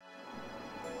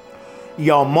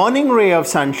Your Morning Ray of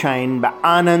Sunshine by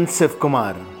Anand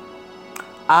Sivkumaran.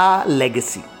 Our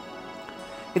legacy.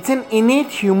 It's an innate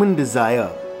human desire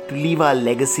to leave our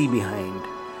legacy behind,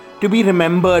 to be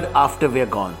remembered after we're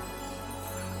gone.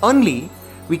 Only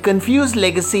we confuse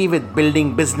legacy with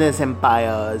building business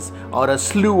empires or a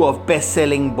slew of best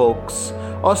selling books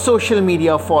or social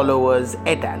media followers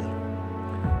et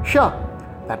al. Sure,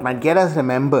 that might get us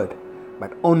remembered,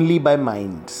 but only by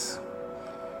minds.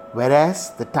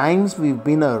 Whereas the times we've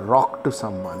been a rock to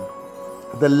someone,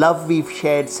 the love we've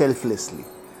shared selflessly,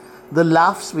 the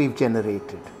laughs we've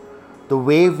generated, the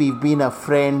way we've been a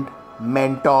friend,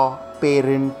 mentor,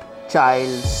 parent,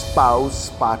 child, spouse,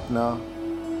 partner,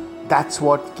 that's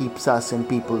what keeps us in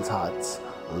people's hearts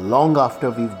long after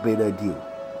we've bid adieu.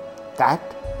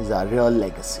 That is our real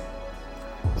legacy.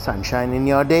 Sunshine in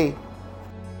your day.